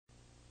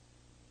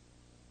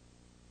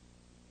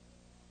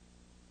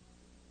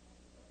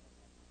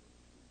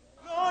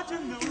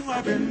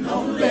I've been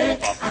lonely,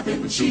 I've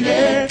been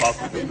cheated,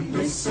 I've been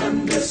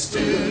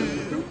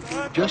misunderstood.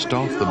 Just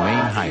off the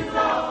main highway,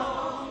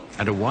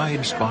 at a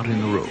wide spot in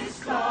the road,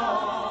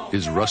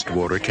 is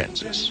Rustwater,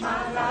 Kansas.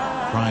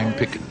 Prime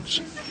pickings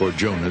for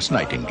Jonas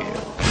Nightengale.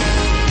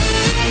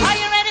 Are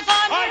you ready for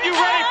a miracle? Are you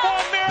ready for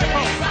a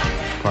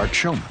miracle? Part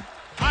showman.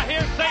 I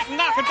hear Satan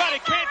knocking, but he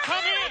can't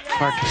come in.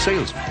 Part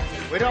salesman.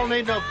 We don't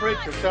need no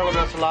preacher selling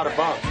us a lot of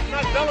bunk. I'm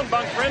not selling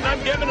bunk, friend.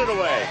 I'm giving it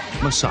away.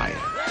 Messiah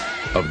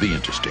of the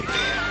interstate.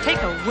 Take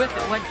a whiff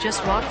at what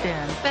just walked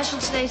in. Special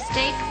today,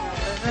 steak,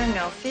 liver,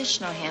 no fish,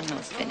 no ham,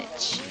 no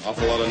spinach.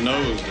 Awful lot of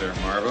nose there,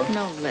 Marva.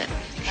 No lip.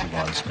 She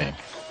wants me.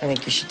 I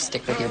think you should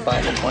stick with your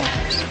Bible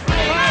pointers.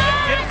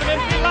 Get some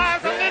empty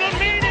lives, a little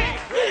meaty.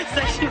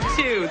 Section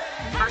 2,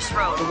 first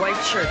row, the white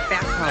shirt,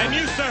 back row. And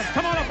you, sir,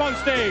 come on up on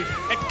stage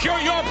and cure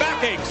your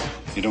backaches.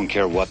 You don't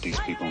care what these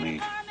people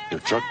need. Their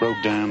truck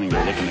broke down and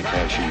you're looking to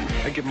cash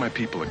in. I give my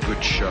people a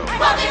good show.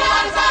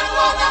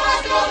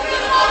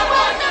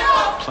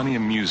 Plenty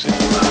of music.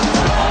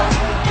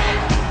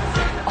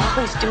 All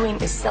he's doing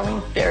is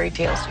selling fairy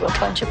tales to a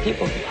bunch of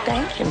people who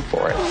thank him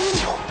for it.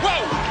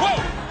 Whoa,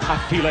 whoa! I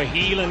feel a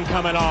healing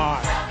coming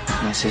on.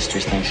 My sister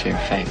thinks you're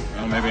fake.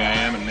 Well, maybe I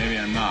am and maybe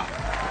I'm not.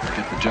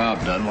 Get the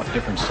job done. What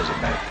difference does it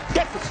make?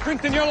 Get the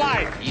strength in your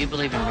life. You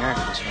believe in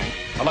miracles, right?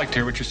 I'd like to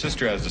hear what your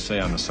sister has to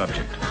say on the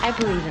subject. I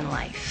believe in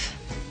life.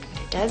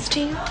 What it does to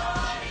you,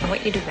 and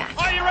what you do back.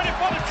 Are you ready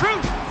for the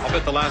truth? I'll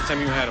bet the last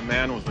time you had a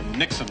man was when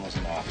Nixon was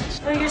in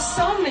office. Oh, you're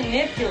so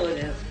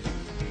manipulative.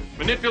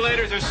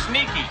 Manipulators are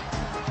sneaky.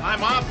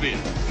 I'm obvious.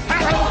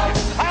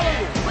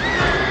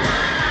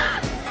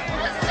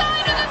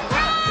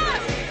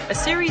 A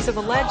series of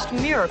alleged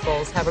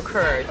miracles have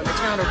occurred in the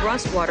town of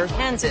Rustwater,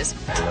 Kansas.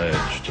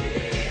 Alleged.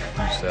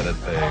 You said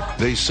it, babe.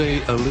 They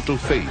say a little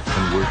faith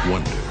can work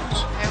wonders.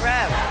 Hey,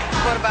 Rev,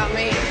 what about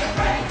me?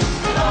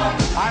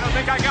 I don't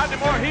think I got any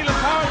more healing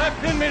power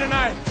left in me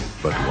tonight.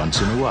 But once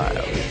in a while,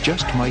 it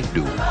just might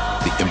do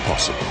the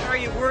impossible. Are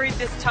you worried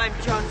this time,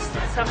 Jonas,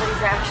 that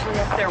somebody's actually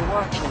up there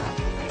watching?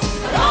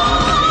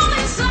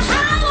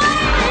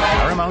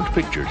 Paramount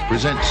Pictures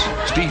presents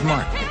Steve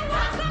Martin,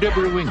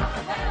 Debra Winger,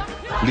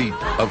 Leap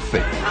of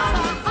Faith.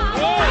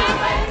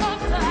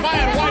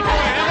 Man, why